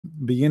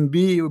being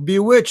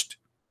bewitched.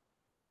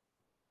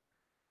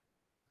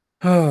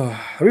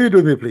 Read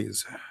with me,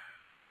 please.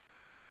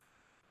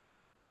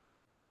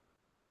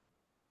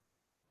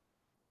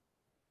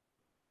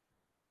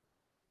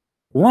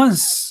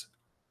 Once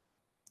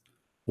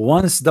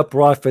the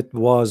prophet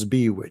was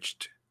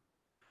bewitched,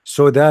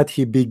 so that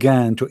he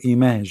began to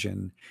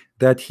imagine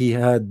that he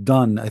had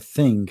done a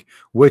thing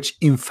which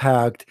in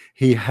fact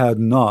he had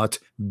not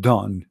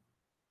done.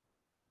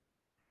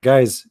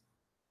 Guys,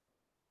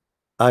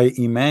 I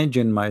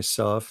imagined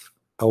myself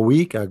a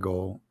week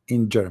ago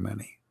in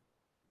Germany.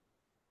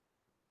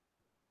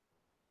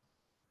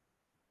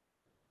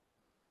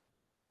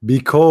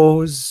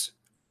 Because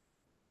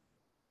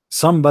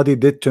somebody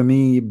did to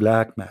me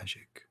black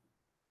magic.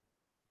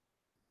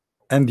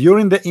 And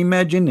during the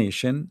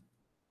imagination,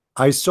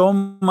 I saw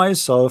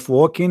myself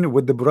walking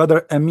with the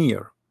brother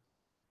Amir.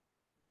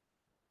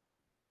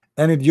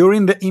 And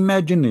during the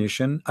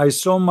imagination, I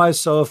saw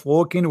myself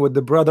walking with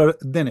the brother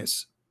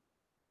Dennis.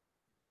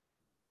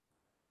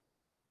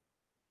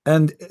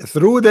 And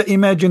through the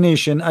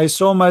imagination, I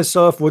saw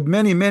myself with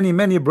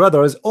many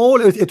brothers.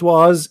 All it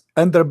was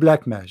under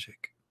black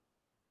magic.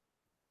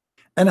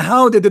 And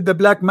how they did the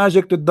black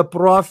magic to the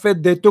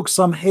prophet? They took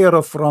some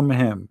hair from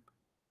him.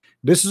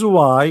 This is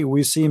why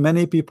we see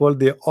many people,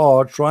 they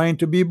are trying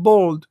to be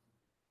bold.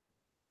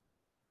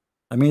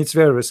 I mean, it's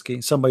very risky.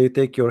 Somebody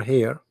take your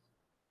hair,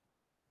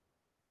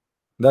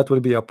 that will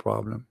be a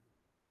problem.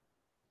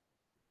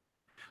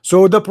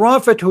 So the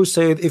prophet who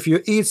said, if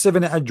you eat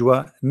 7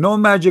 ajwa, no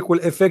magic will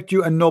affect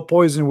you and no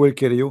poison will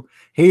kill you,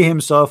 he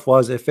himself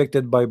was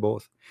affected by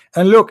both.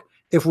 And look,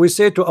 if we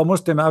say to a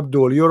Muslim,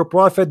 Abdul, you're a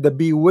prophet, the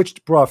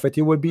bewitched prophet,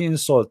 he will be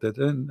insulted.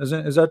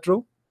 Is that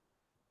true?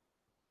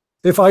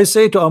 If I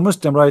say to a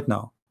Muslim right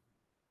now,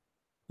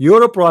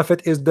 your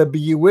prophet is the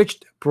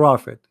bewitched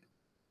prophet,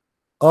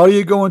 are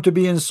you going to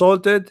be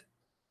insulted?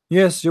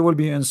 Yes, you will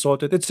be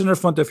insulted. It's in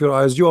front of your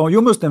eyes.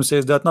 You Muslim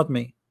says that, not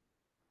me.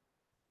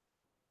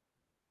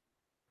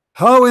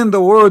 How in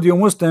the world you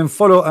Muslim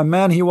follow a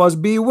man he was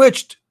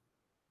bewitched?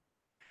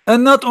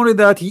 And not only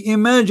that, he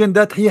imagined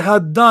that he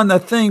had done a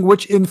thing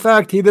which in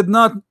fact he did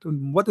not.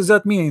 What does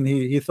that mean?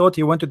 He thought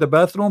he went to the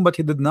bathroom, but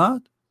he did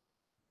not.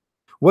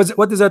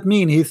 What does that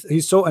mean? He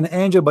saw an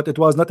angel, but it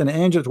was not an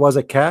angel, it was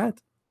a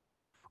cat.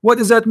 What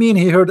does that mean?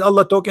 He heard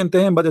Allah talking to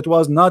him, but it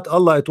was not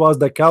Allah, it was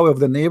the cow of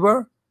the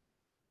neighbor.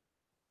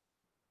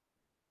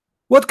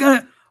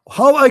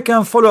 How I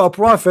can follow a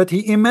prophet?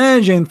 He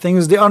imagined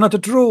things, they are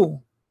not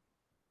true.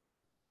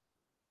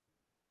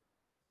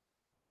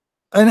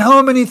 And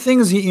how many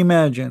things he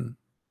imagined?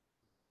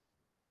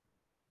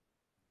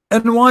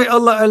 And why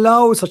Allah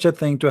allows such a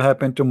thing to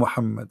happen to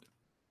Muhammad?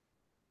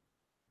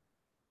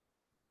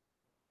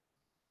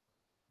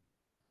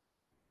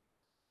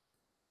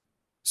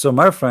 So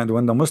my friend,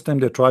 when the Muslim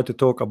they try to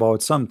talk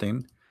about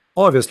something,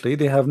 obviously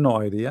they have no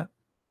idea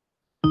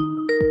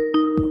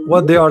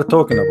what they are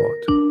talking about.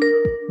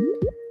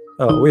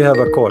 Oh, we have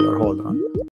a caller, hold on.